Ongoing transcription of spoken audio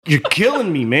You're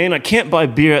killing me, man. I can't buy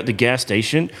beer at the gas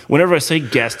station. Whenever I say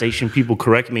gas station, people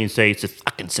correct me and say, it's a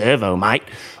fucking Servo, mate.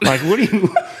 Like, what are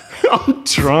you... I'm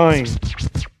trying.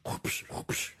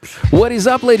 What is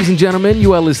up, ladies and gentlemen?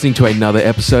 You are listening to another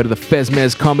episode of the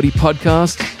Fezmez Comedy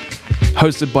Podcast,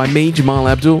 hosted by me, Jamal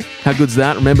Abdul. How good's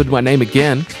that? Remembered my name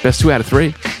again. Best 2 out of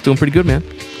 3. Doing pretty good, man.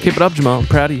 Keep it up, Jamal. I'm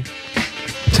proud of you.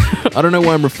 I don't know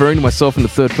why I'm referring to myself in the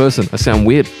third person. I sound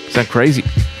weird. I sound crazy.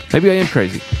 Maybe I am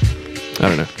crazy. I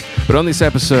don't know. But on this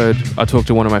episode, I talked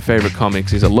to one of my favorite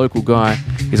comics. He's a local guy.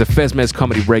 He's a Fezmez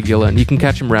Comedy regular, and you can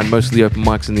catch him around most of the open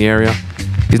mics in the area.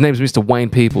 His name's Mr.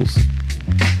 Wayne Peoples.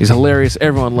 He's hilarious.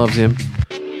 Everyone loves him,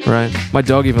 right? My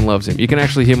dog even loves him. You can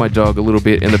actually hear my dog a little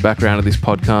bit in the background of this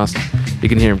podcast. You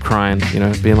can hear him crying, you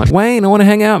know, being like, Wayne, I want to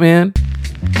hang out, man.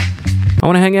 I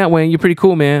want to hang out, Wayne. You're pretty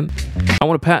cool, man. I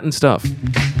want to pat and stuff.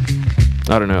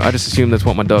 I don't know. I just assume that's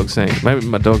what my dog's saying. Maybe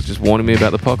my dog's just warning me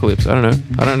about the apocalypse. I don't know.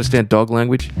 I don't understand dog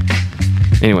language.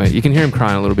 Anyway, you can hear him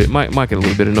crying a little bit. Might get a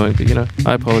little bit annoying, but, you know,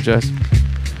 I apologize.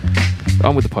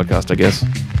 I'm with the podcast, I guess.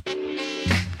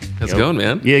 How's it going,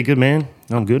 man? Yeah, good, man.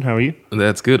 I'm good. How are you?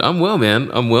 That's good. I'm well, man.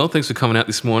 I'm well. Thanks for coming out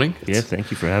this morning. Yeah,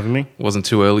 thank you for having me. Wasn't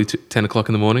too early, 10 o'clock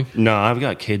in the morning? No, I've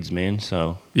got kids, man,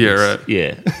 so... Yeah, right.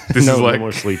 Yeah. This no, is like... no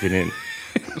more sleeping in.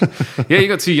 Yeah, you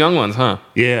got 2 young ones, huh?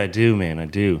 Yeah, I do, man. I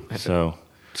do. So,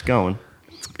 it's going.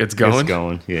 It's going? It's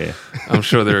going, yeah. I'm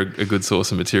sure they're a good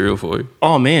source of material for you.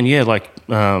 Oh, man, yeah. Like,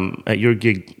 at your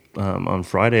gig on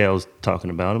Friday, I was talking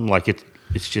about them. Like,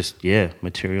 it's just, yeah,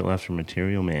 material after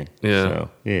material, man. Yeah. So,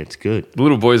 yeah, it's good. The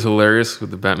little boy's hilarious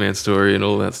with the Batman story and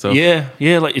all that stuff. Yeah,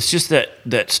 like, it's just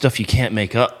that stuff you can't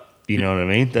make up. You know what I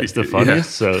mean? That's the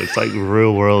funniest. Yeah. So it's like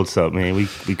real world stuff, man.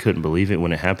 We couldn't believe it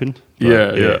when it happened.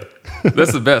 But, yeah.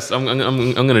 That's the best. I'm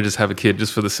gonna just have a kid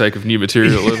just for the sake of new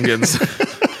material. I'm getting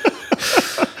stuff's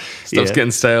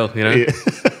getting stale, you know. Yeah.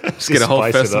 Just get a whole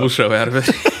festival show out of it.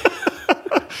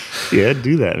 Yeah,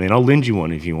 do that, man. I'll lend you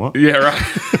one if you want. Yeah, right.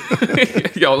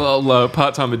 Yeah, I'll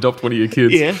part-time adopt one of your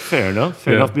kids. Yeah, fair enough.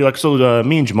 Fair enough. Be like, so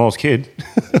me and Jamal's kid.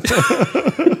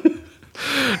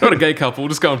 Not a gay couple,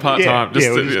 just going part-time.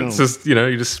 Just you know,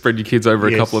 you just spread your kids over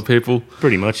a couple of people.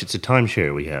 Pretty much, it's a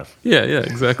timeshare we have. Yeah,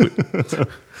 exactly.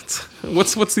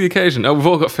 What's the occasion? Oh, we've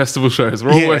all got festival shows.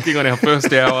 We're all working on our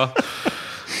first hour.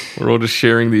 We're all just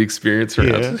sharing the experience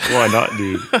around. Yeah, why not,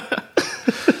 dude?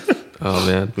 Oh,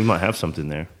 man. We might have something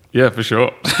there. Yeah, for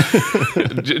sure.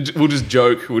 We'll just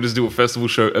joke. We'll just do a festival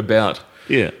show about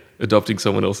adopting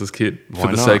someone else's kid for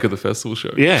the sake of the festival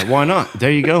show. Yeah, why not?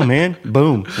 There you go, man.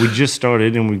 Boom. We just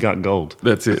started and we got gold.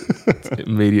 That's it.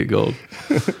 Immediate gold.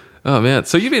 Oh, man.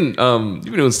 So you've been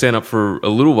doing stand-up for a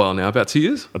little while now, about 2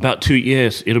 years? About 2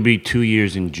 years. It'll be 2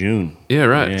 years in June. Yeah,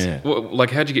 right. Yeah. Well,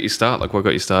 like, how'd you get your start? Like, what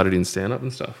got you started in stand-up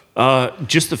and stuff?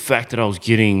 Just the fact that I was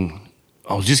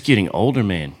just getting older,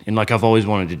 man. And, like, I've always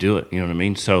wanted to do it. You know what I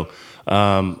mean? So...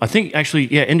 I think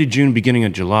actually, end of June, beginning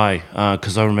of July,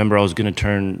 because I remember I was going to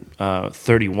turn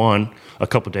 31 a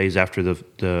couple days after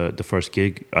the first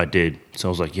gig I did. So I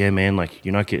was like, yeah, man, like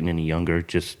you're not getting any younger,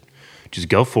 just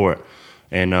go for it.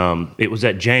 And it was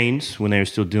at Jane's when they were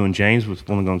still doing Jane's with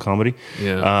Woman Gone Comedy.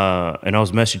 Yeah. And I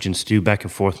was messaging Stu back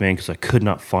and forth, man, because I could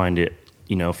not find it,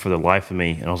 you know, for the life of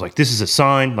me. And I was like, this is a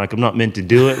sign, like I'm not meant to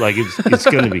do it, like it's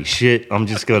going to be shit. I'm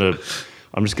just gonna,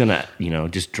 you know,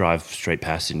 just drive straight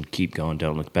past it and keep going,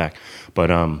 don't look back. But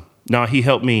no, he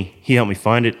helped me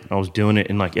find it. I was doing it,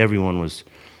 and like everyone was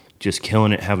just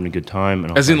killing it, having a good time.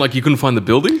 And as in, like you couldn't find the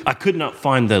building? I could not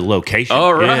find the location.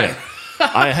 Oh, right. Yeah.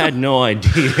 I had no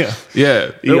idea.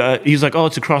 Yeah. He's like, oh,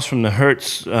 it's across from the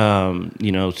Hertz,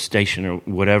 you know, station or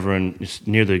whatever, and it's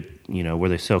near the, you know, where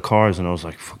they sell cars. And I was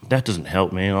like, that doesn't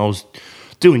help, man. I was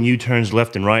doing U-turns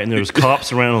left and right, and there was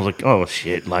cops around. I was like, oh,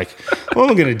 shit. Like, what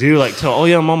am I going to do? Like, oh,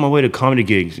 yeah, I'm on my way to comedy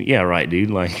gigs. Yeah, right, dude.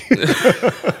 Like...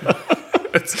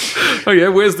 Oh, yeah,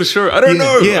 where's the show? I don't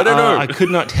know. Yeah, I don't know. I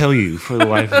could not tell you for the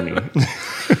life of me.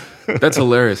 That's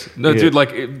hilarious. No, dude,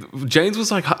 like, Jane's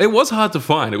was like, it was hard to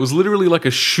find. It was literally like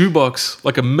a shoebox,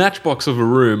 like a matchbox of a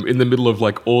room in the middle of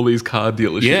like all these car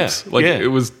dealerships. Yeah, like, it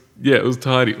was... Yeah, it was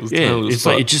tiny. It was tiny. It's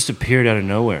like it just appeared out of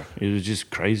nowhere. It was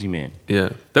just crazy, man. Yeah,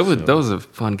 that was a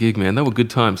fun gig, man. That were good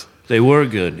times. They were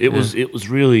good. It was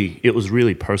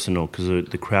really personal because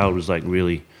the crowd was like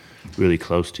really, really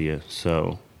close to you.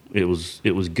 So it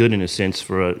was good in a sense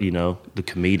for you know, the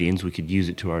comedians. We could use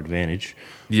it to our advantage.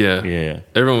 Yeah.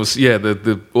 Everyone was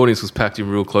the audience was packed in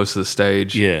real close to the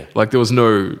stage. Yeah, like there was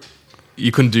no. You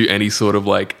couldn't do any sort of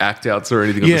like act outs or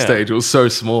anything on the stage. It was so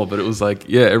small, but it was like,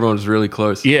 everyone was really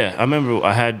close. Yeah, I remember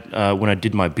I had, when I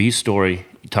did my bee story,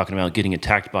 talking about getting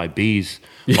attacked by bees,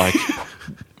 like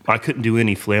I couldn't do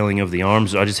any flailing of the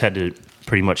arms. I just had to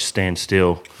pretty much stand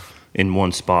still in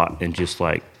one spot and just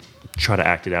like try to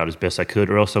act it out as best I could,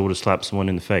 or else I would have slapped someone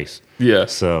in the face. Yeah.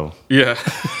 So Yeah.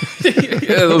 Yeah,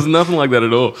 there was nothing like that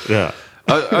at all. yeah,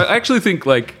 I actually think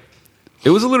like it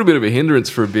was a little bit of a hindrance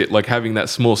for a bit, like having that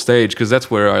small stage, because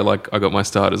that's where I got my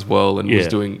start as well, and was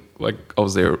doing like I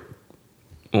was there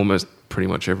almost pretty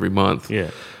much every month.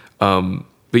 Yeah.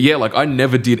 But yeah, like I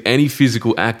never did any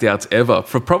physical act outs ever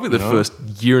for probably the first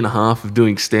year and a half of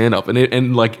doing stand up,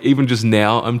 and like even just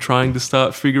now I'm trying to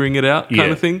start figuring it out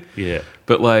kind of thing. Yeah.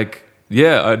 But like,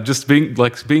 yeah, I just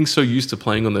being so used to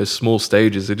playing on those small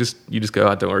stages, you just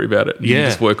go, don't worry about it. You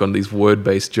just work on these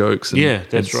word-based jokes. And,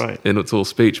 that's right. And it's all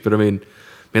speech. But I mean,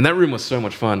 man, that room was so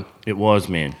much fun. It was,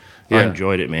 man. Yeah. I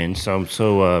enjoyed it, man. So I'm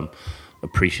so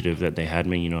appreciative that they had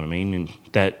me, you know what I mean? And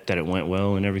that it went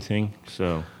well and everything.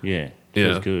 So, yeah, it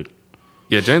was good.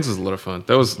 Yeah, James was a lot of fun.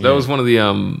 That was one of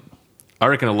the, I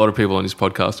reckon a lot of people on his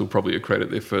podcast will probably accredit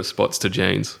their first spots to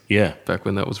James. Yeah. Back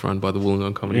when that was run by the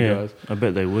Wollongong Comedy guys. I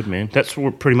bet they would, man. That's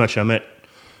where pretty much I met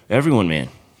everyone, man.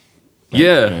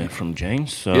 From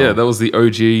James. So. Yeah, that was the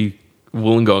OG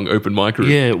Wollongong open mic room.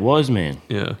 Yeah, it was, man.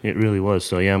 Yeah. It really was.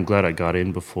 So, yeah, I'm glad I got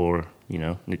in before,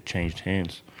 it changed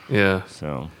hands. Yeah.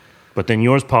 So, but then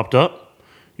yours popped up.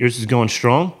 Yours is going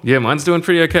strong. Yeah, mine's doing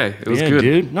pretty okay. It was good.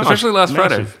 Dude. No, especially last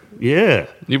Friday. Yeah.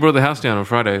 You brought the house down on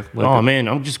Friday. Like man,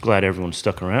 I'm just glad everyone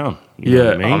stuck around. You know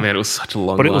what I mean? Oh man, it was such a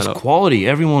long But it lineup. was quality.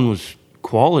 Everyone was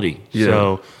quality. Yeah.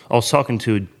 So I was talking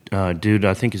to a dude,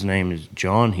 I think his name is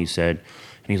John, he said.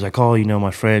 And he's like, oh, my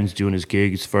friend's doing his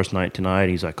gig. It's first night tonight.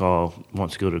 He's like, oh,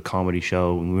 wants to go to a comedy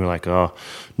show. And we were like, oh,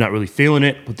 not really feeling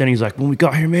it. But then he's like, when we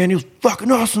got here, man, he was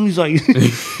fucking awesome. He's like,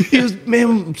 man,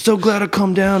 I'm so glad I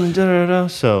come down and da-da-da.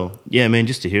 So, yeah, man,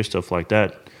 just to hear stuff like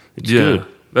that, it's good.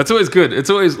 That's always good. It's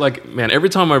always like, man, every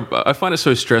time I find it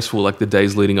so stressful, like the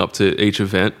days leading up to each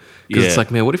event. Because it's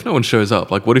like, man, what if no one shows up?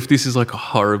 Like, what if this is like a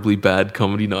horribly bad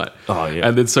comedy night? Oh, yeah.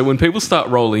 And then so when people start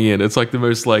rolling in, it's like the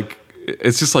most like,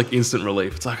 it's just like instant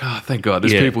relief. It's like, oh, thank God,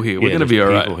 there's people here. We're going to be all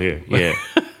right. People here, yeah.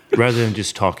 Rather than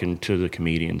just talking to the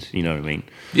comedians, you know what I mean?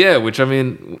 Yeah, which I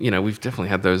mean, we've definitely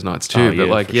had those nights too. Oh, but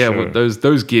like, sure.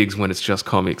 those gigs when it's just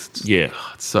comics,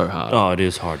 it's so hard. Oh, it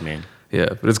is hard, man. Yeah,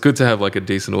 but it's good to have like a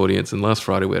decent audience. And last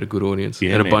Friday we had a good audience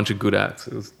and a man. bunch of good acts.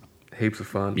 It was heaps of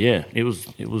fun. Yeah, it was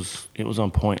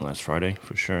on point last Friday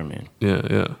for sure, man.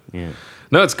 Yeah.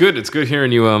 No, it's good. It's good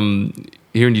hearing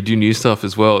you do new stuff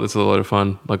as well. It's a lot of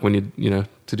fun. Like when you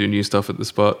to do new stuff at the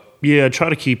spot. Yeah, I try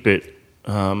to keep it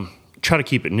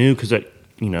new because that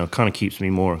kind of keeps me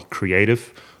more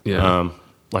creative. Yeah.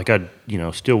 Like I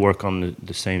still work on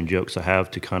the same jokes I have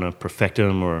to kind of perfect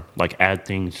them or like add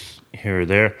things here or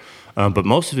there. But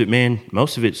most of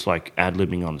it's like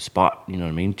ad-libbing on the spot. You know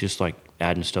what I mean? Just like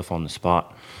adding stuff on the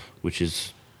spot, which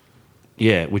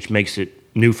makes it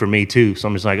new for me too. So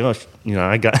I'm just like, oh,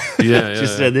 I got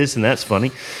said this and that's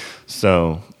funny.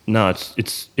 So no,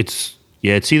 it's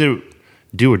either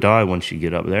do or die once you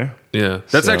get up there. Yeah,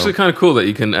 that's actually kind of cool that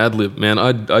you can ad lib, man.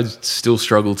 I still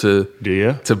struggle to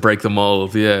break the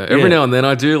mold. Yeah, every now and then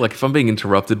I do. Like if I'm being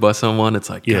interrupted by someone, it's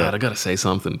like, God, I got to say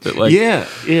something. But like,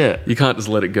 you can't just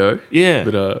let it go. Yeah,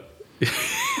 but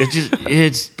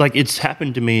it's like it's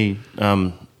happened to me.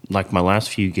 Like my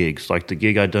last few gigs, like the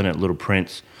gig I'd done at Little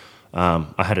Prince. I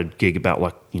had a gig about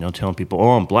like telling people, oh,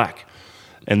 I'm black,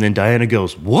 and then Diana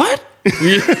goes, what?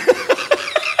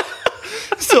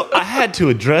 So I had to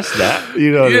address that,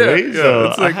 you know what I mean?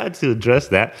 So I had to address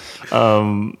that,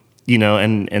 and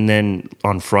then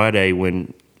on Friday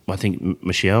when I think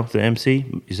Michelle, the MC,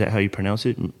 is that how you pronounce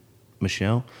it?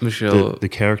 Michelle, the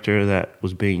character that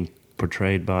was being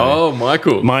portrayed by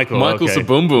Michael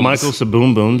Saboombooms. Michael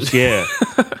Saboombooms, yeah.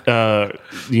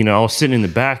 I was sitting in the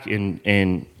back and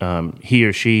he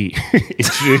or she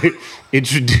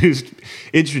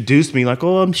introduced me like,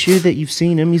 oh, I'm sure that you've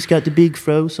seen him. He's got the big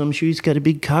fro, so I'm sure he's got a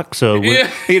big cock. So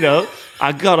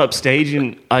I got up stage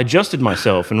and I adjusted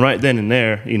myself, and right then and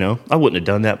there, I wouldn't have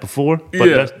done that before,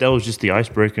 but that was just the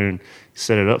icebreaker and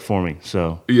set it up for me.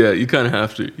 So you kind of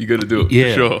have to. You got to do it.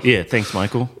 For sure. Yeah. Thanks,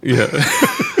 Michael. Yeah.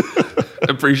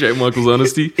 Appreciate Michael's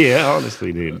honesty. Yeah,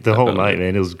 honestly, dude. The whole night,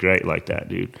 man, it was great like that,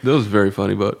 dude. That was very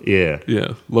funny, but yeah.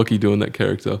 Lucky doing that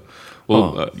character.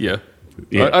 Well, yeah.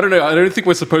 I don't know. I don't think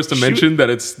we're supposed to mention that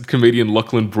it's comedian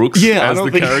Lachlan Brooks as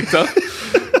the character.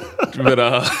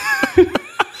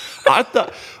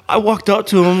 But I walked up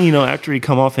to him, after he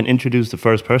come off and introduced the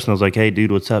first person. I was like, "Hey,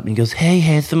 dude, what's up?" And he goes, "Hey,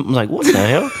 handsome." I'm like, "What the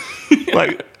hell?"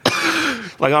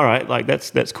 like, all right, like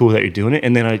that's cool that you're doing it.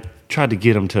 And then I tried to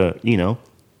get him to,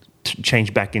 to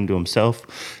change back into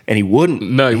himself, and he wouldn't.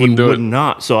 No, he wouldn't do it.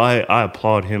 Not. So I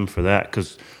applaud him for that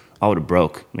because I would have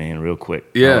broke, man, real quick.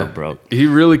 I Yeah, would've broke. he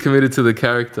really committed to the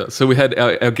character. So we had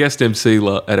our guest MC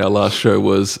at our last show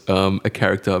was a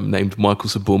character named Michael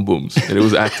Saboom Booms, and it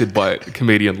was acted by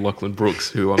comedian Lachlan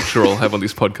Brooks, who I'm sure I'll have on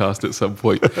this podcast at some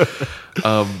point.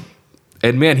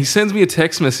 And man, he sends me a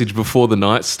text message before the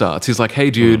night starts. He's like,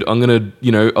 "Hey, dude, I'm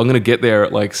gonna get there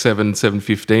at like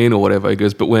 7:15 or whatever." He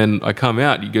goes, "But when I come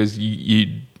out," he goes,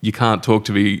 "You can't talk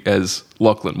to me as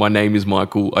Lachlan. My name is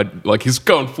Michael." He's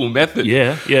going full method.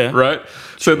 Yeah. Right?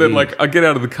 So then, I get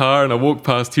out of the car and I walk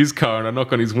past his car and I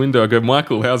knock on his window. I go,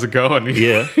 "Michael, how's it going?"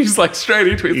 Yeah. He's like straight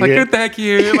into it. He's like, "Good, thank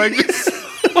you."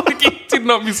 He did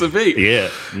not miss a beat. Yeah.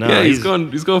 No, Yeah, he's gone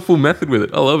full method with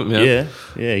it. I love it, man.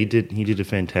 Yeah, he did a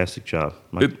fantastic job.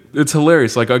 It's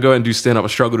hilarious. Like, I go out and do stand-up. I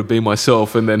struggle to be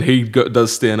myself, and then he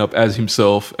does stand-up as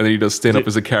himself, and then he does stand-up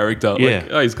as a character.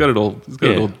 Yeah. He's got it all. He's got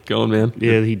it all going, man.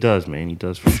 Yeah, he does, man. He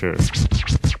does for sure.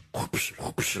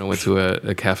 And I went to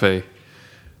a cafe,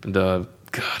 and God,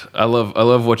 I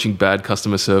love watching bad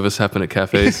customer service happen at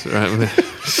cafes. Right?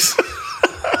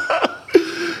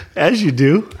 As you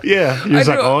do. Yeah. You're just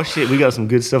like, oh, shit, we got some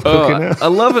good stuff cooking now. I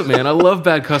love it, man. I love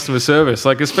bad customer service.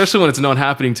 Like, especially when it's not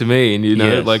happening to me. And,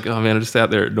 Yes. like, oh, man, I'm just out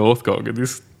there at Northgog. And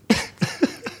this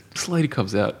lady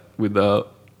comes out with, I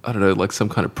don't know, like some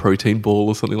kind of protein ball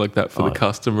or something like that for the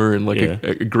customer and, like,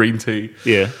 a green tea.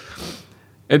 Yeah.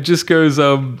 And just goes,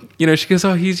 she goes,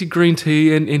 "Oh, here's your green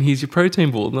tea and here's your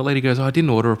protein ball." And the lady goes, "Oh, I didn't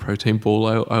order a protein ball.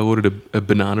 I ordered a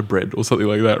banana bread or something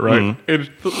like that, right?" And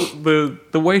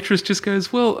the waitress just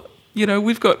goes, "Well,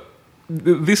 we've got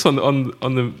this on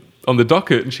the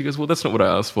docket." And she goes, "Well, that's not what I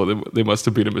asked for. There must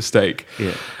have been a mistake."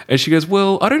 Yeah. And she goes,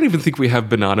 "Well, I don't even think we have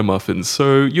banana muffins,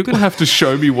 so you're going to have to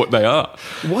show me what they are."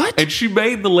 What? And she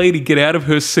made the lady get out of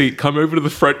her seat, come over to the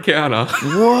front counter.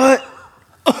 What?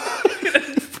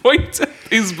 Point at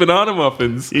these banana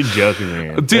muffins. You're joking,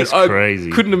 man. Dude, That's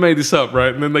crazy. I couldn't have made this up,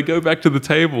 right? And then they go back to the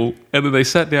table, and then they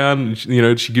sat down,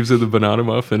 and she gives her the banana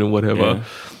muffin and whatever. Yeah.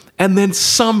 And then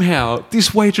somehow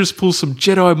this waitress pulls some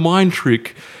Jedi mind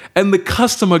trick, and the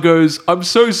customer goes, "I'm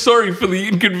so sorry for the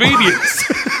inconvenience."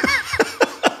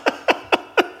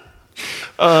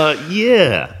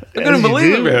 Yeah. I couldn't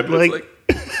believe it, man. Like,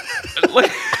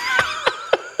 Like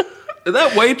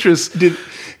that waitress did.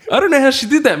 I don't know how she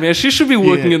did that, man. She should be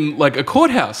working in like a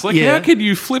courthouse. Like, how can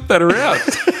you flip that around?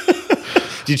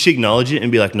 did she acknowledge it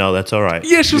and be like, "No, that's all right"?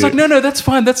 Yeah, she was like, "No, that's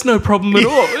fine. That's no problem at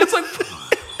all." It's like,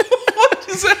 what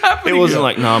is happening? It wasn't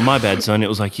like, "No, my bad, son." It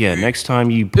was like, "Yeah, next time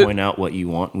you point out what you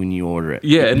want when you order it.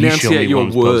 Yeah, you show me enunciate your what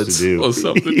I'm supposed to words do." or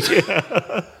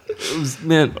something. It was,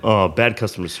 man. Oh, bad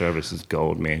customer service is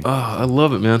gold, man. Oh, I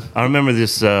love it, man. I remember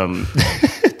this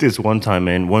this one time,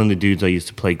 man. One of the dudes I used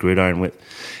to play gridiron with,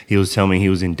 he was telling me he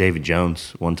was in David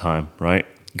Jones one time, right?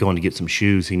 Going to get some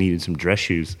shoes. He needed some dress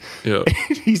shoes. Yeah.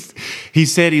 He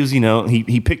said he was,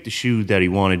 he picked the shoe that he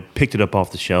wanted, picked it up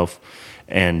off the shelf,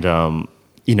 and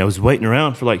was waiting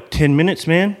around for like 10 minutes,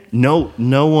 man. No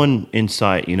one in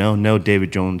sight, no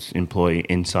David Jones employee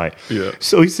in sight. Yeah.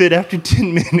 So he said after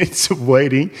 10 minutes of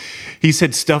waiting, he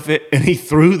said, "Stuff it," and he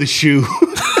threw the shoe.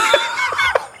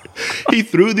 He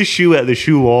threw the shoe at the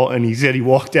shoe wall, and he said he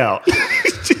walked out.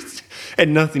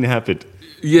 And nothing happened.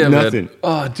 Yeah, nothing. Man.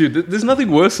 Oh, dude, there's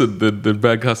nothing worse than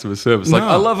bad customer service. Like, No.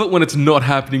 I love it when it's not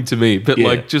happening to me, but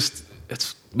it's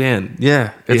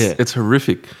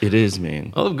horrific. It is,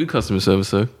 man. I love good customer service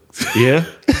though. Yeah.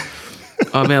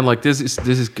 Oh man, like there's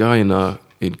this guy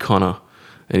in Connor,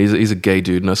 and he's a gay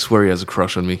dude, and I swear he has a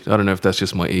crush on me. I don't know if that's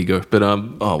just my ego, but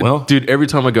Oh, well. dude, every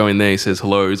time I go in there, he says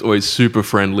hello. He's always super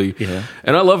friendly. Yeah.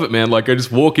 And I love it, man. Like, I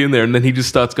just walk in there, and then he just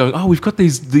starts going, "Oh, we've got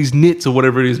these knits or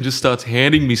whatever it is," and just starts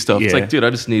handing me stuff. It's Yeah. like, dude, I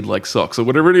just need like socks or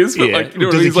whatever it is. But Yeah. like, you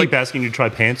know, Does he he's keep like, asking you to try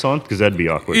pants on? Because that'd be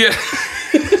awkward. yeah.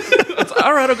 It's,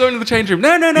 all right, I'll go into the change room.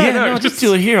 No, just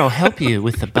do it here. I'll help you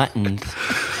with the buttons.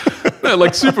 No,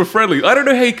 like super friendly. I don't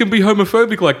know how you can be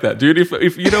homophobic like that, dude.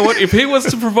 If you know what, if he wants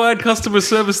to provide customer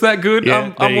service that good,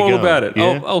 Yeah, I'm there all you go. about it.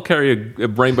 Yeah. I'll carry a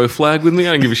rainbow flag with me.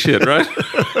 I don't give a shit, right?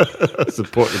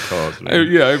 Support the cause, man.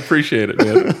 I appreciate it,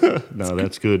 man. No,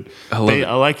 that's good. I love it.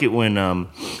 I like it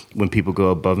when people go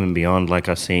above and beyond. Like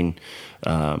I seen,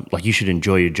 like you should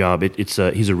enjoy your job. He's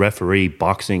a referee,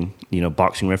 boxing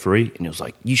referee, and it was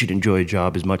like you should enjoy your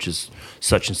job as much as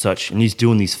such and such. And he's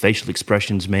doing these facial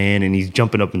expressions, man, and he's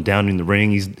jumping up and down in the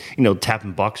ring. He's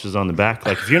tapping boxers on the back.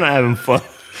 Like if you're not having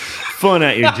fun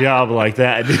at your job like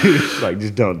that, dude, like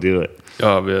just don't do it.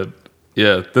 Oh man,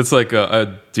 yeah, that's like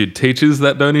dude, teachers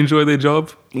that don't enjoy their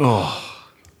job.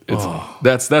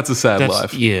 That's a sad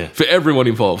life. Yeah. For everyone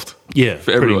involved. Yeah,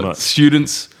 For everyone. pretty much.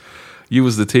 Students, you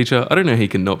as the teacher. I don't know how you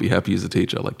can not be happy as a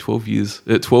teacher. Like 12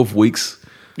 weeks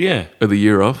Yeah, of the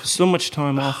year off. so much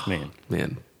time off, man.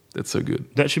 Man, That's so good.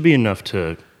 That should be enough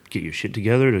to get your shit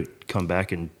together to come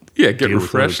back and Get deal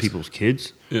refreshed. with other people's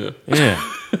kids. Yeah.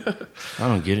 I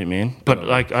don't get it, man. But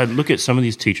like, I look at some of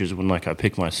these teachers when like I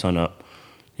pick my son up,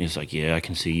 and it's like, yeah, I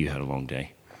can see you had a long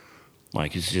day.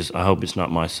 Like, it's just, I hope it's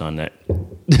not my son that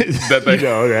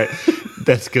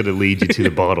that's gonna lead you to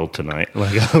the bottle tonight.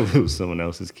 Like, I hope it was someone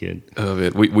else's kid. Oh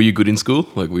man, were you good in school?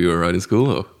 Like, were you all right in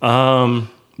school? Or?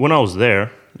 When I was there,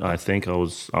 I think I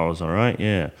was all right.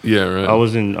 Yeah. Yeah. Right. I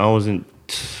was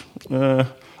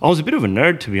a bit of a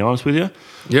nerd, to be honest with you.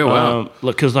 Yeah. Wow.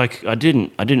 Look, because like I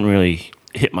didn't really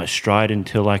hit my stride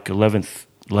until like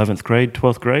 11th grade,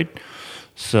 12th grade.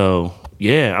 So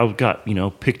yeah, I got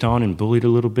picked on and bullied a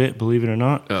little bit. Believe it or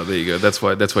not. Oh, there you go. That's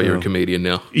why you're a comedian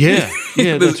now. Yeah.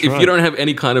 That's if right. you don't have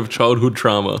any kind of childhood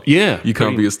trauma, you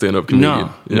can't be a stand-up comedian.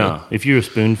 No. If you're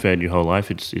spoon-fed your whole life,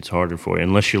 it's harder for you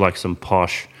unless you're like some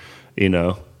posh,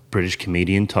 British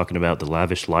comedian talking about the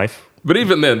lavish life. But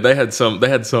even then,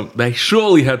 they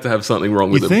surely had to have something wrong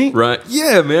with them, think? right?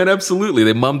 Yeah, man, absolutely.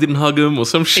 Their mum didn't hug them or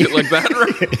some shit like that,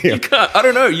 right? Yeah. I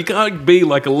don't know, you can't be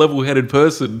like a level-headed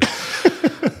person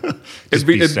and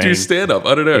do stand-up.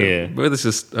 I don't know. Yeah. Maybe that's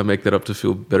just, I make that up to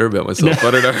feel better about myself.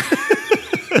 I don't know.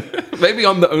 Maybe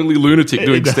I'm the only lunatic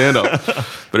doing stand-up,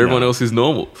 but everyone else is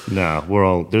normal. Nah,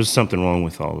 there's something wrong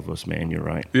with all of us, man. You're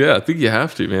right. Yeah, I think you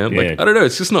have to, man. Like, Yeah. I don't know,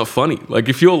 it's just not funny. Like,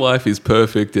 if your life is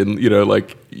perfect and,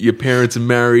 like, your parents are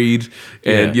married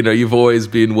and, you've always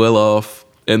been well off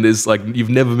and there's, like,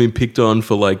 you've never been picked on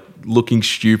for, like, looking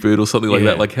stupid or something like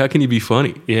that. Like, how can you be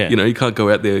funny? Yeah. You can't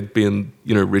go out there being,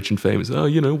 rich and famous. Oh,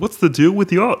 what's the deal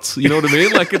with yachts? You know what I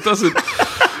mean? Like, it doesn't...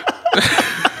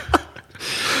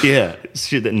 Yeah,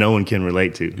 shit that no one can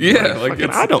relate to. Yeah, like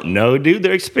I don't know, dude.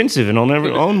 They're expensive, and I'll never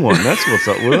own one. That's what's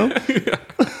up with them.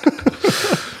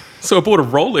 So I bought a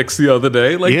Rolex the other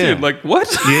day. Like, dude, like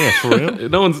what? Yeah, for real.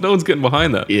 no one's getting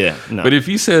behind that. Yeah, no. But if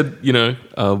you said,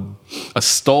 I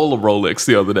stole a Rolex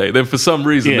the other day, then for some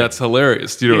reason that's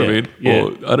hilarious. Do you know what I mean? Yeah.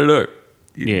 Or I don't know.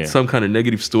 Yeah. Some kind of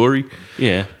negative story.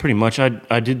 Yeah, pretty much.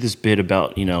 I did this bit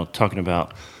about talking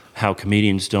about how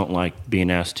comedians don't like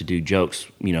being asked to do jokes,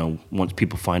 once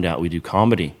people find out we do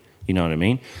comedy. You know what I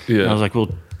mean? Yeah. And I was like, well,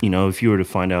 if you were to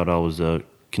find out I was a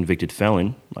convicted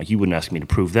felon, like, you wouldn't ask me to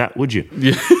prove that, would you?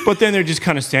 Yeah. But then they're just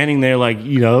kind of standing there like,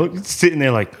 sitting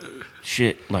there like,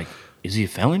 shit, like, is he a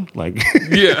felon? Like,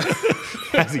 Yeah.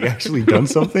 has he actually done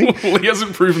something? Well, he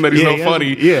hasn't proven that he's not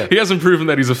funny. Yeah. He hasn't proven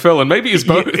that he's a felon. Maybe it's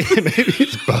both. Yeah, maybe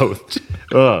it's both.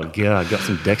 Oh, God, got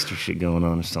some Dexter shit going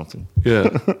on or something.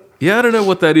 Yeah. Yeah, I don't know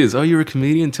what that is. Oh, you're a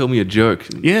comedian? Tell me a joke.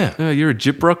 Yeah. Oh, you're a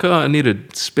gyp rocker? I need a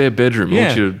spare bedroom. Yeah, I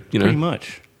want you to, pretty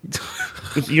much.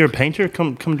 You're a painter?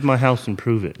 Come to my house and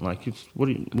prove it. Like, what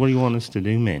do you want us to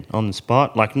do, man? On the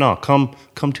spot? Like, no, come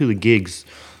to the gigs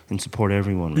and support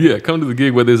everyone, man. Yeah, come to the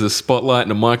gig where there's a spotlight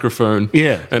and a microphone.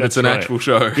 Yeah, and it's an right. actual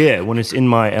show. Yeah, when it's in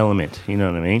my element. You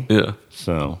know what I mean? Yeah.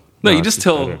 So No, you it's just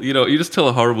tell better. you just tell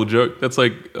a horrible joke. That's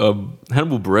like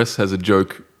Hannibal Buress has a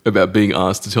joke about being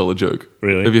asked to tell a joke.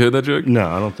 Really? Have you heard that joke? No,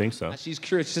 I don't think so. She's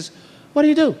curious. She says, what do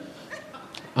you do?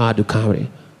 I do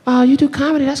comedy. Oh, you do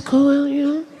comedy? That's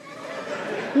cool,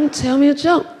 Tell me a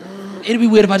joke. It'd be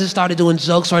weird if I just started doing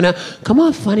jokes right now. Come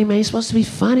on, funny man. You're supposed to be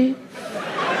funny.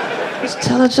 Just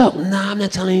tell a joke. Nah, I'm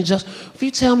not telling you jokes. If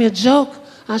you tell me a joke,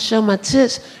 I'll show my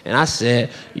tits. And I said,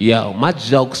 yo, my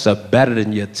jokes are better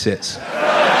than your tits.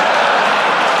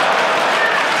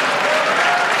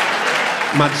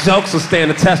 My jokes will stand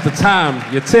the test of time.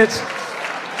 Your tits.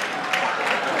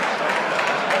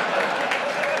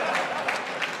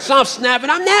 So I'm snapping.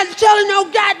 I'm not telling no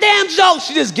goddamn jokes.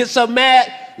 She just gets up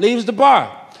mad, leaves the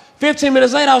bar. 15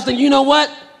 minutes later, I was thinking, you know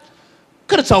what?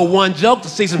 Could have told one joke to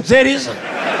see some titties.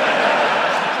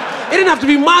 It didn't have to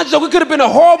be my joke. It could have been a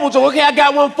horrible joke. Okay, I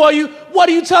got one for you. What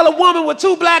do you tell a woman with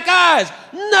 2 black eyes?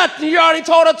 Nothing. You already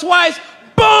told her twice.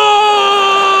 Boom!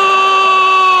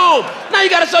 Now you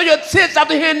gotta show your tits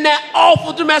after hearing that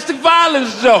awful domestic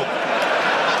violence joke.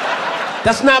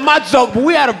 That's not my joke, but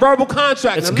we had a verbal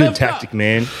contract. That's a Now good lift tactic, up.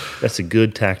 man. That's a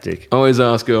good tactic. I always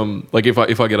ask, like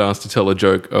if I get asked to tell a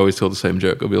joke, I always tell the same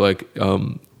joke. I'll be like,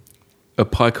 a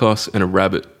picos and a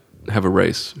rabbit have a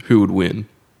race. Who would win?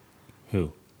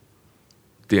 Who?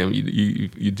 Damn,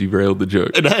 you derailed the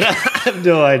joke. I have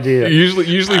no idea. Usually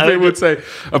people would say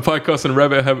a picos and a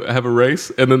rabbit have a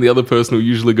race, and then the other person will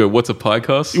usually go, "What's a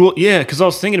picos?" Well, yeah, because I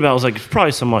was thinking about it. I was like, it's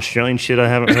probably some Australian shit I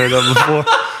haven't heard of before.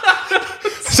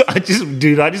 So I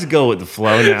just go with the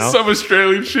flow now. Some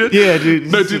Australian shit. Yeah, dude.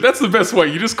 No, dude, that's the best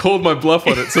way. You just called my bluff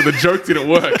on it, so the joke didn't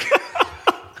work.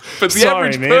 But the Sorry,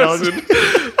 average man, person,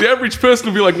 the average person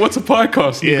will be like, "What's a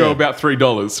picos?" And you Yeah. go about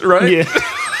 $3, right? Yeah.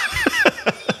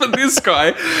 But this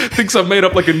guy thinks I've made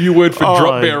up like a new word for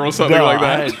drop bear or something like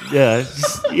that.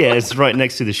 It's right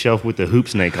next to the shelf with the hoop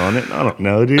snake on it. I don't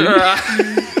know, dude.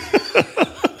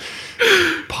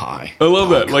 Pie. I love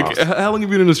that. Like, how long have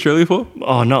you been in Australia for?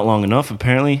 Oh, not long enough,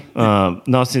 apparently.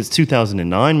 No, since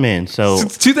 2009, man. So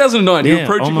since 2009, you're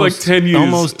approaching almost, 10 years.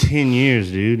 Almost 10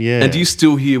 years, dude. Yeah. And do you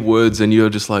still hear words and you're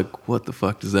just like, what the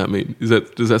fuck does that mean?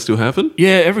 Does that still happen?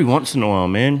 Yeah, every once in a while,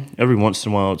 man. Every once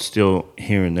in a while, it's still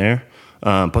here and there.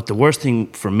 But the worst thing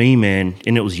for me, man,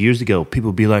 and it was years ago, people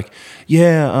would be like,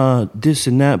 this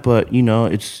and that, but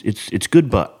it's good,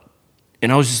 but.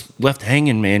 And I was just left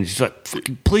hanging, man. Just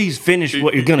like, please finish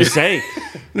what you're gonna say.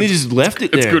 And they just left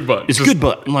it there. It's good, but. It's good,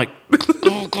 but. I'm like,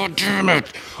 oh, God damn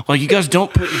it. Like, you guys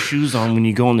don't put your shoes on when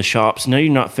you go in the shops. No,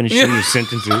 you're not finishing your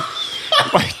sentences.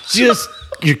 Like,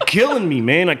 you're killing me,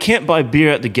 man. I can't buy beer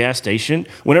at the gas station.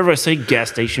 Whenever I say gas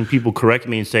station, people correct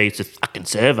me and say, it's a fucking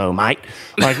Servo, mate.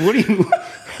 Like, what are you...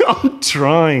 I'm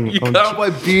trying. You can't buy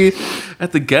beer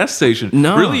at the gas station.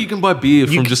 No. Really, you can buy beer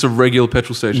from just a regular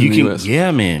petrol station in the US.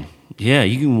 Yeah, man. Yeah,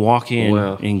 you can walk in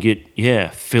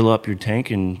and fill up your tank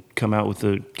and come out with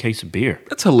a case of beer.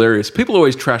 That's hilarious. People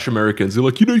always trash Americans. They're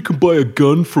like, you can buy a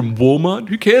gun from Walmart?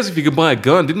 Who cares if you can buy a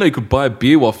gun? Didn't know you could buy a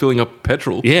beer while filling up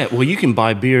petrol? Yeah, well, you can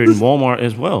buy beer in Walmart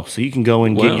as well. So you can go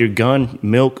and get your gun,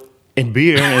 milk, and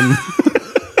beer and,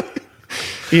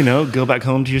 go back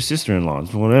home to your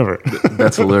sister-in-law's, whatever.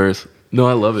 That's hilarious. No,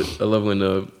 I love it. I love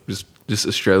when just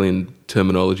Australian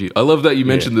terminology. I love that you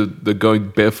mentioned the going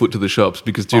barefoot to the shops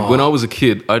because, dude, when I was a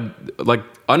kid, I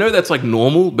know that's like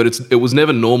normal, but it was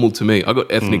never normal to me. I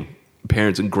got ethnic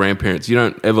parents and grandparents. You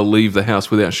don't ever leave the house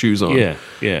without shoes on. Yeah.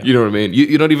 You know what I mean?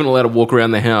 You're not even allowed to walk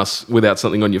around the house without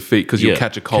something on your feet because you'll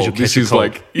catch a cold. This is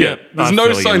like, there's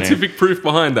no scientific proof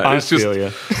behind that. It's just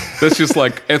that's just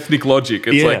like ethnic logic.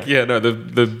 It's like,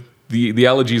 the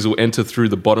allergies will enter through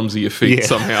the bottoms of your feet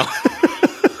somehow.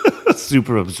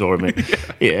 Super absorbent.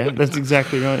 Yeah, that's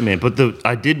exactly right, man. But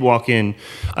I did walk in.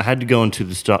 I had to go into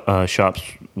the shops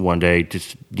one day,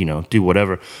 just do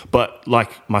whatever. But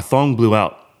like my thong blew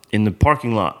out in the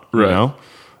parking lot, and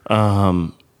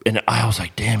I was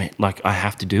like, damn it, like I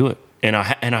have to do it. And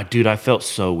I felt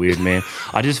so weird, man.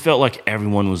 I just felt like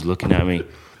everyone was looking at me.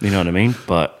 You know what I mean?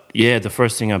 But yeah, the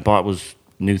first thing I bought was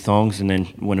new thongs and then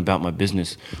went about my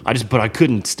business. But I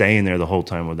couldn't stay in there the whole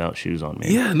time without shoes on,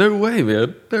 man. Yeah, no way,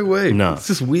 man. No way. No. It's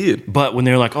just weird. But when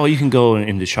they're like, oh, you can go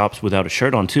in the shops without a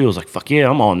shirt on too, I was like, fuck yeah,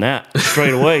 I'm on that.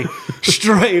 Straight away.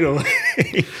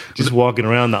 Just walking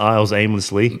around the aisles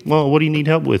aimlessly. Well, what do you need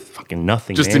help with? Fucking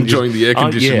nothing, just man. Enjoying the air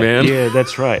conditioning, man. Yeah,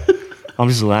 that's right. I'm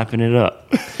just lapping it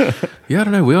up. Yeah, I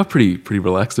don't know. We are pretty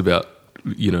relaxed about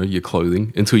your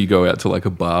clothing until you go out to like a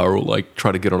bar or like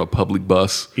try to get on a public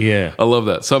bus. Yeah, I love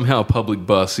that. Somehow a public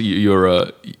bus,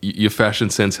 your fashion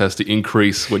sense has to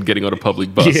increase when getting on a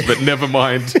public bus. Yeah. But never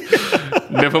mind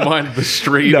the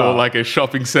street or like a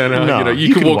shopping center. No,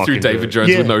 you can walk through David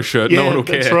Jones with no shirt. No one will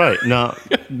care. That's right.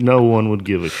 No one would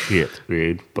give a shit,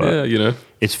 dude. But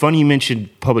it's funny you mentioned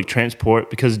public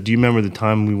transport because do you remember the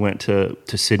time we went to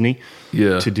Sydney?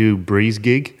 Yeah. To do Breeze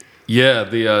gig. Yeah,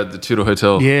 the Tudor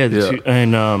Hotel. Yeah,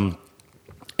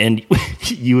 and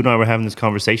you and I were having this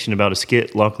conversation about a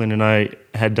skit Lachlan and I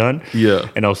had done. Yeah.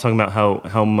 And I was talking about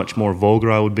how much more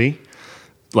vulgar I would be,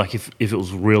 like if it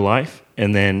was real life.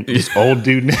 And then this old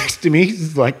dude next to me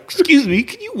is like, "Excuse me,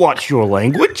 can you watch your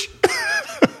language?"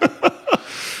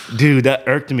 Dude, that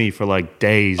irked me for like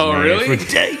days. Oh, man. really?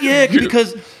 For yeah,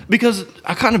 because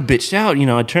I kind of bitched out.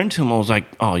 I turned to him. I was like,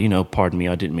 "Oh, pardon me,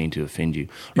 I didn't mean to offend you."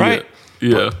 Right?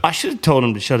 Yeah. But I should have told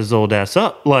him to shut his old ass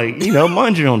up. Like,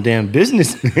 mind your own damn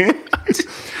business, man.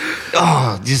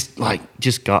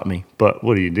 Just got me. But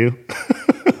what do you do?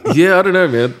 Yeah, I don't know,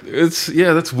 man.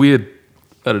 That's weird.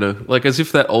 I don't know. Like as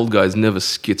if that old guy's never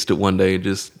skitzed it one day and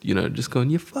just going,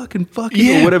 "You fucking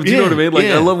or whatever." Do you know what I mean? Like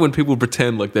I love when people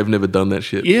pretend like they've never done that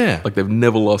shit. Yeah. Like they've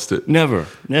never lost it. Never.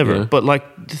 Yeah. But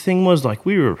like the thing was like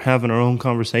we were having our own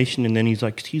conversation and then he's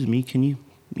like, "Excuse me, can you?"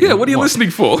 Yeah, what are you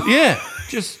listening for? Yeah,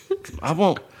 I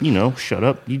won't, shut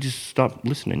up. You just stop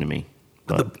listening to me.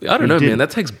 But I don't know, man.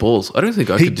 That takes balls. I don't think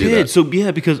I could do that. So,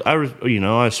 yeah, because I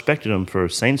respected him for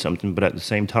saying something, but at the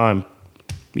same time,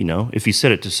 if he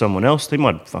said it to someone else, they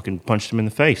might have fucking punched him in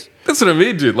the face. That's what I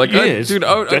mean, dude. Like, that's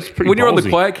pretty when you're on the ballsy.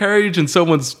 quiet carriage and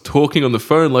someone's talking on the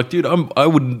phone, like, dude,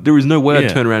 there is no way I'd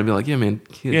turn around and be like, "Yeah, man,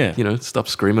 stop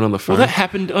screaming on the phone." Well, that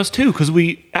happened to us too, because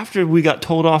after we got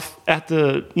told off at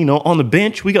the, on the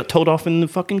bench, we got told off in the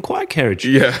fucking quiet carriage.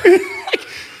 Yeah.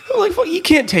 like, fuck, you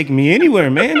can't take me anywhere,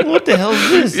 man. What the hell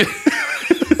is this?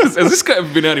 Has this guy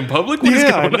ever been out in public? What is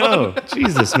going I know. on?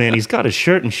 Jesus, man. He's got his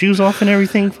shirt and shoes off and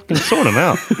everything. Fucking sort him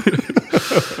out.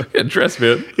 Yeah, dress,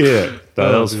 man. Yeah,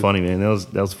 that was funny, man.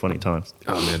 That was funny times.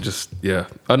 Oh man, I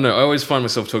don't know. I always find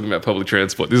myself talking about public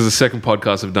transport. This is the second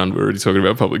podcast I've done. We're already talking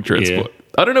about public transport. Yeah.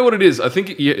 I don't know what it is. I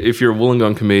think if you're a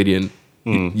Wollongong comedian,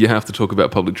 you have to talk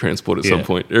about public transport at some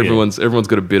point. Everyone's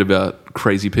got a bit about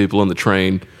crazy people on the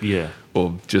train. Yeah,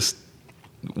 or just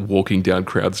walking down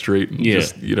Crowd Street and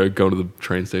just going to the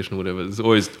train station or whatever.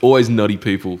 There's always nutty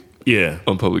people. Yeah,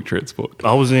 on public transport.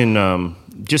 I was in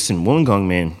just in Wollongong,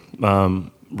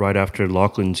 man. Right after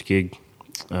Lachlan's gig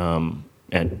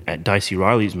at Dicey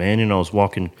Riley's, man, and I was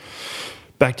walking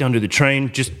back down to the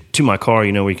train, just to my car,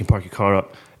 where you can park your car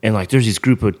up, and like there's this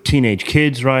group of teenage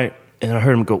kids, right? And I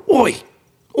heard them go, "Oi,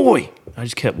 oi!" I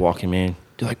just kept walking, man.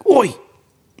 They're like, "Oi,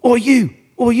 oi, you,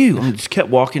 oi, you!" And I just kept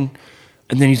walking,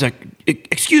 and then he's like,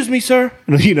 "Excuse me, sir,"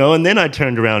 And then I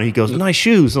turned around, and he goes, "Nice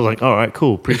shoes." I was like, "All right,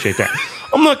 cool, appreciate that."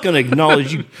 I'm not gonna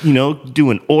acknowledge you,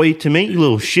 doing oi to me, you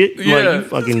little shit. Yeah. Like, you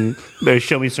fucking better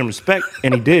show me some respect.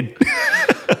 And he did.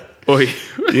 Oi.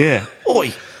 Yeah.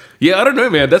 Oi. Yeah, I don't know,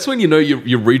 man. That's when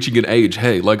you're reaching an age.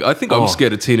 Hey, like I think I'm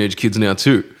scared of teenage kids now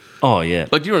too. Oh yeah.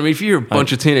 Like, you know what I mean? If you're a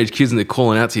bunch of teenage kids and they're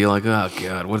calling out to you, like, oh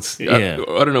god,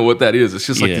 I don't know what that is. It's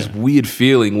just like this weird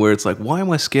feeling where it's like, why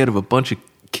am I scared of a bunch of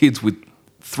kids with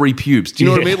 3 pubes? Do you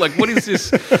know what I mean? Like, what is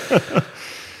this?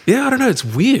 Yeah, I don't know. It's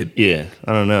weird. Yeah,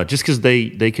 I don't know. Just because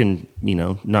they can,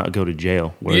 not go to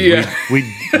jail. Whereas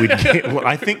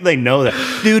I think they know that.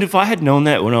 Dude, if I had known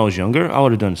that when I was younger, I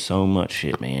would have done so much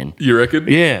shit, man. You reckon?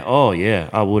 Yeah. Oh,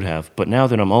 yeah, I would have. But now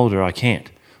that I'm older, I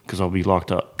can't because I'll be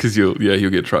locked up. Because you'll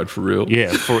get tried for real.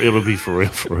 Yeah, it'll be for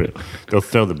real. They'll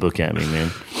throw the book at me,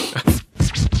 man.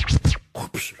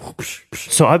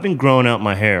 So I've been growing out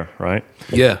my hair, right?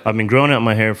 Yeah. I've been growing out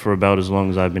my hair for about as long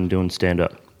as I've been doing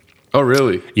stand-up. Oh,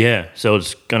 really? Yeah. So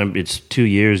it's 2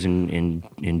 years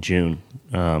in June.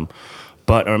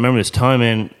 But I remember this time,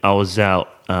 man, I was out.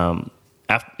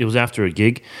 It was after a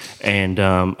gig, and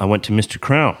I went to Mr.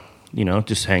 Crown.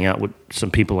 Just hang out with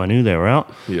some people I knew that were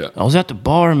out. Yeah. I was at the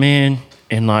bar, man,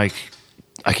 and like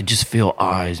I could just feel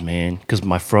eyes, man, because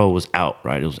my fro was out.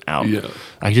 Right, it was out. Yeah.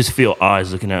 I could just feel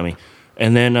eyes looking at me,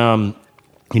 and then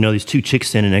these 2 chicks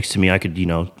standing next to me, I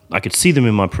could see them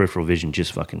in my peripheral vision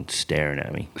just fucking staring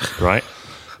at me, right?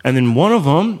 And then one of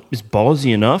them is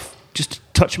ballsy enough just to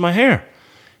touch my hair.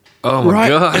 Oh, my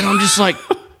God. And I'm just like,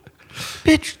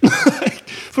 bitch,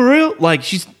 for real? Like,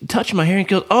 she's touching my hair and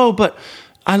goes, "Oh, but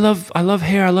I love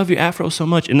hair. I love your afro so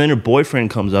much." And then her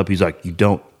boyfriend comes up. He's like, "You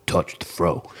don't touch the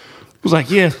fro." I was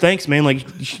like, "Yeah, thanks, man. Like,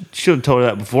 you should have told her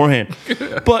that beforehand."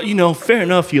 But, fair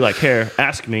enough. You like hair.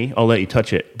 Ask me. I'll let you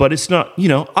touch it. But it's not,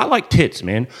 I like tits,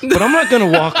 man. But I'm not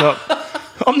going to walk up.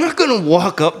 I'm not going to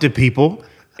walk up to people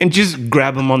and just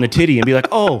grab them on the titty and be like,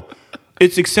 "Oh,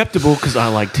 it's acceptable because I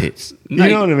like tits." You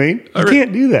know what I mean? You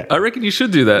can't do that. I reckon you should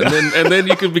do that. And then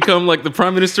you could become like the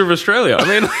Prime Minister of Australia.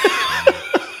 I mean...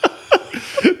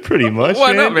 Pretty much.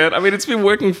 Why not, man? I mean, it's been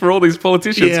working for all these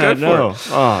politicians. Yeah, Go for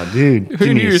it. Oh, dude.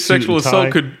 Who knew your sexual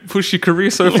assault could push your career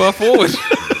so far forward?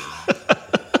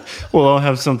 Well, I'll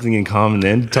have something in common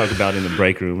then to talk about in the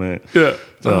break room, man. Yeah.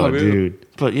 Oh, dude.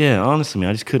 But yeah, honestly,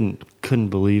 man, I just couldn't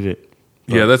believe it.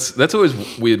 But, yeah, that's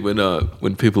always weird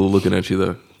when people are looking at you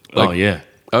though. Like, yeah.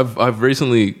 I've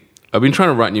been trying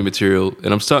to write new material,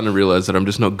 and I'm starting to realize that I'm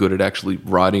just not good at actually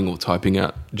writing or typing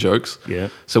out jokes. Yeah.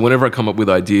 So whenever I come up with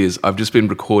ideas, I've just been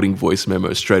recording voice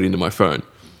memos straight into my phone.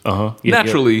 Yeah,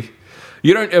 naturally,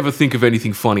 you don't ever think of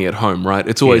anything funny at home, right?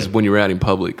 It's always when you're out in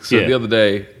public. So the other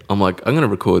day, I'm like, I'm going to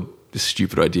record this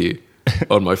stupid idea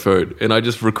on my phone, and I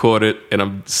just record it, and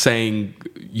I'm saying,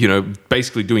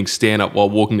 basically doing stand-up while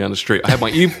walking down the street. I have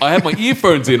my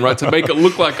earphones in, right, to make it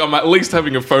look like I'm at least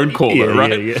having a phone call, though,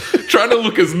 right? Yeah. Trying to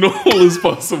look as normal as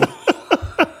possible.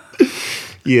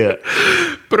 Yeah.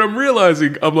 But I'm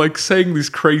realizing I'm like saying this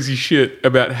crazy shit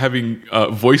about having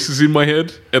voices in my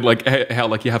head, and like how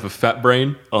like you have a fat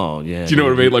brain. Oh yeah. Do you know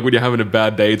what I mean? Like when you're having a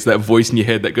bad day, it's that voice in your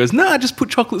head that goes, "Nah, just put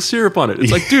chocolate syrup on it."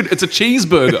 It's like, dude, it's a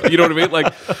cheeseburger. You know what I mean?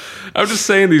 Like I'm just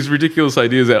saying these ridiculous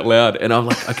ideas out loud, and I'm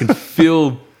like, I can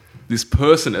feel this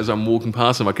person as I'm walking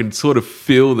past them. I can sort of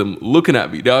feel them looking at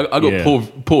me. Now I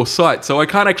got poor sight, so I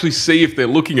can't actually see if they're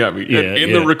looking at me. And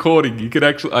in the recording, you could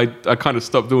actually I kind of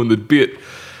stopped doing the bit,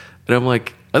 and I'm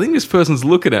like, I think this person's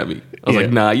looking at me. I was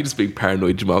like, nah, you're just being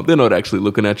paranoid, Jamal. They're not actually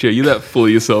looking at you. You're that full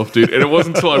of yourself, dude. And it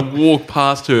wasn't until I walked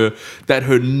past her that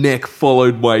her neck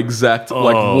followed my exact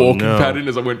walking pattern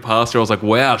as I went past her. I was like,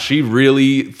 wow, she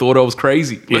really thought I was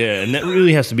crazy. Yeah, and that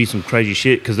really has to be some crazy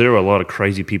shit, because there are a lot of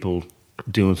crazy people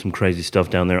doing some crazy stuff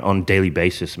down there on a daily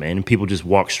basis, man. And people just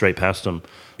walk straight past them.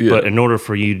 Yeah. But in order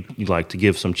for you like to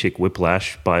give some chick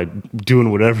whiplash by doing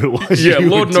whatever it was,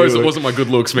 Lord knows it wasn't my good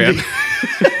looks, man.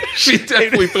 She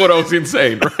definitely thought I was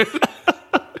insane, right?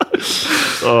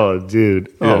 Oh, dude.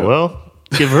 Yeah. Oh, well,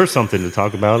 give her something to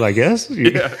talk about, I guess.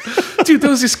 Yeah. Dude, there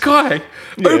was this guy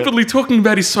openly talking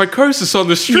about his psychosis on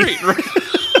the street, right?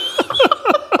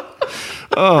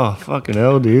 Oh, fucking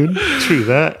hell, dude. True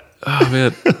that. Oh,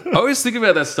 man. I always think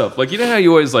about that stuff. Like, you know how you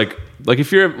always, like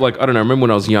if you're, like, I don't know, I remember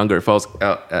when I was younger, if I was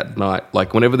out at night,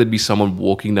 like, whenever there'd be someone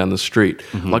walking down the street,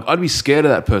 like, I'd be scared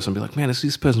of that person. I'd be like, man,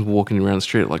 this person's walking around the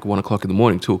street at, like, 1 o'clock in the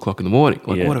morning, 2 o'clock in the morning.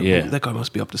 Like, that guy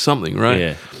must be up to something, right?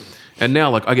 Yeah. And now,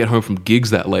 like, I get home from gigs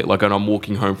that late, like, and I'm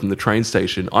walking home from the train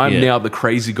station. I'm now the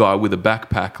crazy guy with a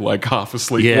backpack, like, half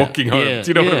asleep, walking home. Do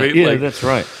you know what I mean? Yeah, like, that's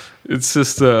right. It's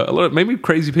just a lot of, maybe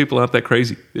crazy people aren't that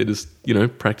crazy. They're just,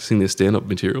 practicing their stand-up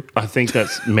material. I think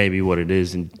that's maybe what it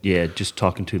is. And, just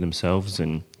talking to themselves.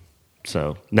 And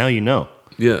so now you know.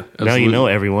 Yeah, absolutely. Now you know,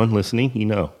 everyone listening,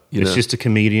 it's just a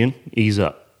comedian. Ease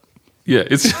up. Yeah,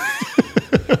 it's...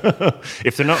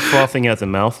 If they're not frothing at the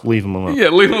mouth, leave them alone. Yeah,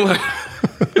 leave them alone.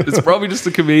 It's probably just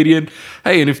a comedian.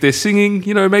 Hey, and if they're singing,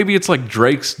 maybe it's like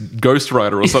Drake's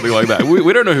ghostwriter or something like that.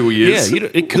 We don't know who he is. Yeah,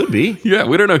 it could be. Yeah,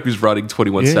 we don't know who's writing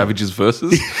 21 Savage's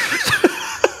verses.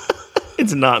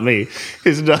 It's not me.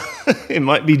 It's not. It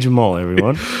might be Jamal,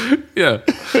 everyone. Yeah.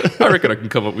 I reckon I can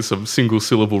come up with some single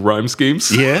syllable rhyme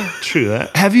schemes. Yeah, true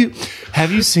that. Have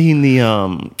you seen the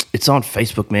it's on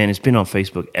Facebook, man. It's been on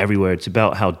Facebook everywhere. It's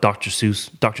about how Dr.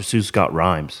 Seuss got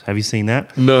rhymes. Have you seen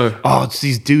that? No. Oh, it's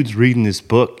these dudes reading this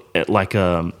book at like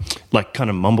kind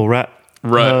of mumble rap.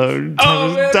 Right.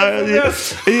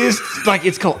 It's like,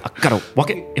 it's called, I gotta walk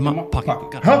it in my pocket.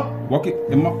 Walk it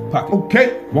in my pocket.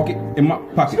 Okay. Walk it in my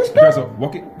pocket. There's a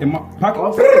walk it in my pocket.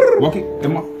 Walk it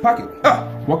in my pocket.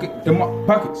 Walk it in my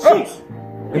pocket.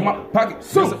 In my pocket.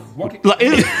 Walk it.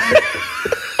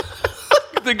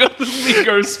 They got the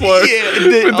Migos flow. Yeah,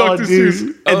 and then, Dr. Seuss.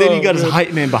 And then you got his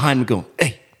hype man behind him going,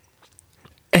 hey,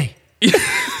 hey,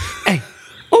 hey,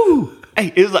 ooh.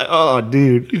 Hey, it's like, oh,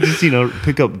 dude, you just,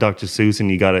 pick up Dr. Seuss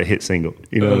and you got a hit single.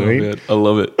 You know what I mean? Man, I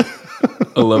love it.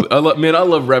 I love it. I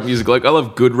love rap music. Like, I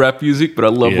love good rap music, but I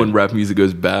love when rap music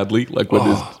goes badly. Like, when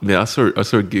I saw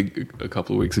a gig a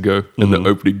couple of weeks ago, and the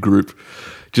opening group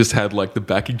just had like the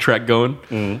backing track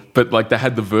going, but like they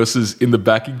had the verses in the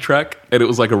backing track, and it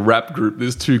was like a rap group.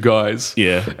 There's two guys,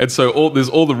 and so there's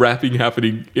all the rapping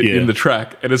happening in the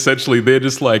track, and essentially they're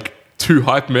just like two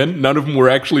hype men. None of them were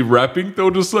actually rapping. They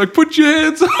were just like, put your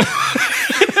hands up,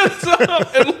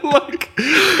 and like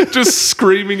just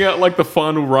screaming out like the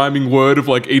final rhyming word of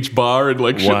like each bar and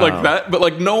like shit like that. But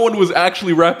like no one was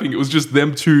actually rapping. It was just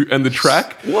them two and the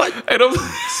track. What? And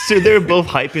so they're both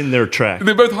hyping their track.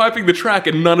 They're both hyping the track,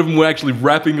 and none of them were actually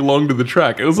rapping along to the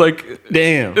track. It was like,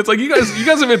 damn. It's like you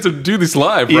guys are meant to do this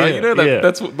live, right?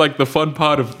 That's what, like the fun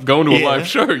part of going to a live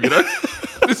show.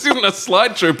 This isn't a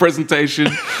slideshow presentation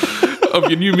of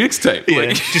your new mixtape. Yeah,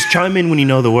 like, just chime in when you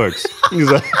know the words.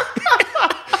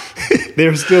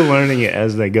 They're still learning it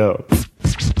as they go.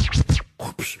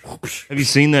 Have you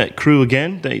seen that crew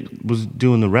again? They was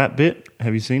doing the rap bit.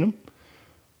 Have you seen them?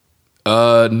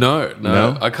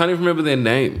 No. I can't even remember their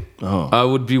name. Oh. I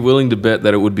would be willing to bet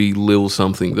that it would be Lil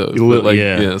something though. Something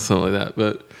like that.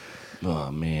 But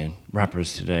oh man,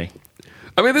 rappers today.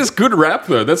 I mean, there's good rap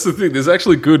though. That's the thing. There's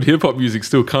actually good hip hop music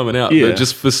still coming out. Yeah. But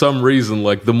just for some reason,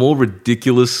 like the more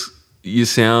ridiculous you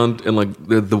sound and like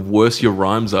the worse your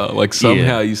rhymes are, like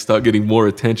somehow you start getting more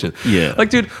attention. Yeah. Like,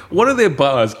 dude, one of their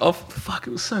bars, it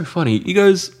was so funny. He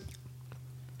goes,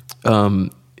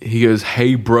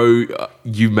 hey bro,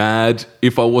 you mad?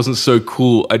 If I wasn't so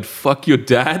cool, I'd fuck your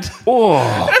dad.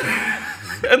 Oh.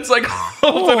 It's like,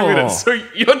 hold on a minute. So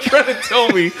you're trying to tell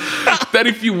me that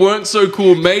if you weren't so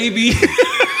cool, maybe,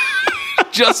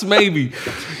 just maybe,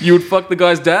 you would fuck the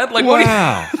guy's dad? Like,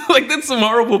 wow. Like, that's some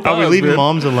horrible bars, Are we leaving man.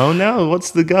 moms alone now?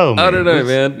 What's the go, man? I don't know,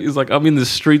 man. He's like, I'm in the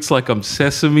streets like I'm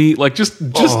Sesame. Like, just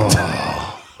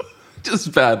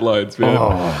bad lines, man.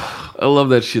 I love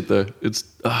that shit, though. It's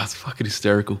fucking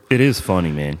hysterical. It is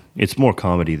funny, man. It's more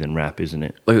comedy than rap, isn't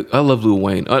it? Like, I love Lil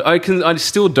Wayne. I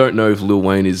still don't know if Lil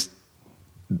Wayne is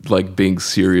like being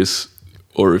serious,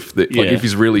 or if if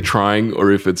he's really trying,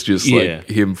 or if it's just like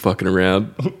him fucking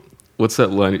around. What's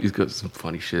that line? He's got some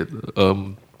funny shit.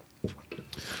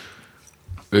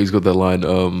 He's got that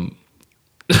line.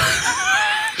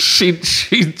 She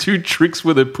do tricks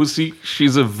with her pussy.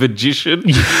 She's a magician.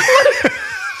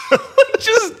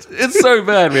 It's so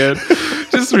bad, man.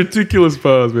 Just ridiculous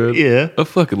bars, man. Yeah, I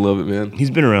fucking love it, man.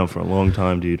 He's been around for a long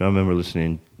time, dude. I remember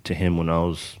listening to him when I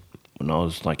was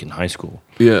like in high school.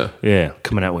 Yeah,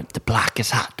 coming out with the black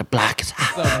is hot, the black is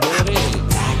hot.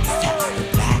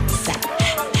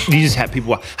 You just had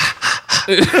people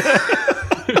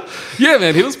Yeah,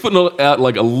 man, he was putting out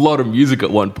like a lot of music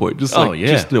at one point. Just like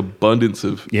just an abundance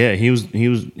of. Yeah, he was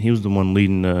the one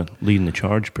leading the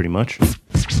charge, pretty much.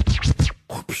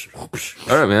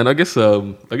 All right, man. I guess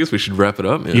we should wrap it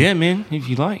up, man. Yeah, man. If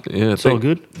you like, it's all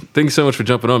good. Thank you so much for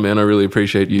jumping on, man. I really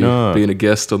appreciate you being a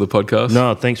guest on the podcast.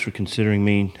 No, thanks for considering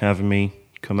me, having me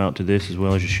come out to this as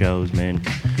well as your shows, man.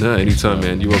 No, anytime,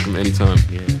 man. You're welcome anytime.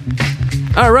 Yeah.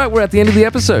 All right, we're at the end of the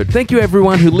episode. Thank you,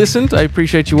 everyone who listened. I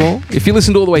appreciate you all. If you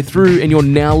listened all the way through and you're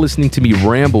now listening to me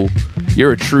ramble,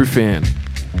 you're a true fan.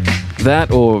 That,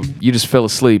 or you just fell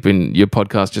asleep and your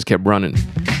podcast just kept running,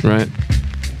 right?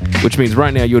 Which means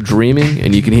right now you're dreaming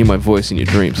and you can hear my voice in your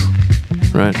dreams,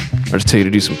 right? I just tell you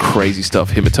to do some crazy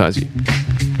stuff, hypnotize you.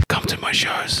 Come to my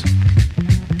shows.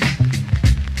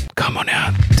 Come on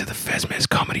out to the Fezmez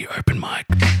Comedy Open Mic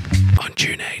on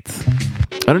June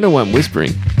 8th. I don't know why I'm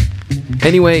whispering.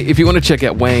 Anyway, if you want to check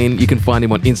out Wayne, you can find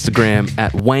him on Instagram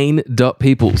at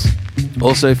wayne.peoples.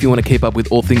 Also, if you want to keep up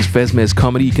with all things Fezmez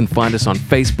Comedy, you can find us on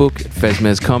Facebook at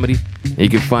Fezmez Comedy. And you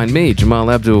can find me,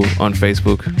 Jamal Abdul, on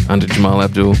Facebook under Jamal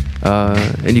Abdul.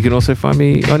 And you can also find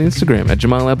me on Instagram at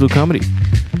Jamal Abdul Comedy.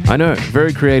 I know,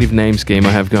 very creative name scheme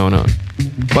I have going on.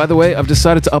 By the way, I've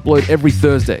decided to upload every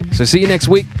Thursday. So see you next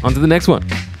week. On to the next one.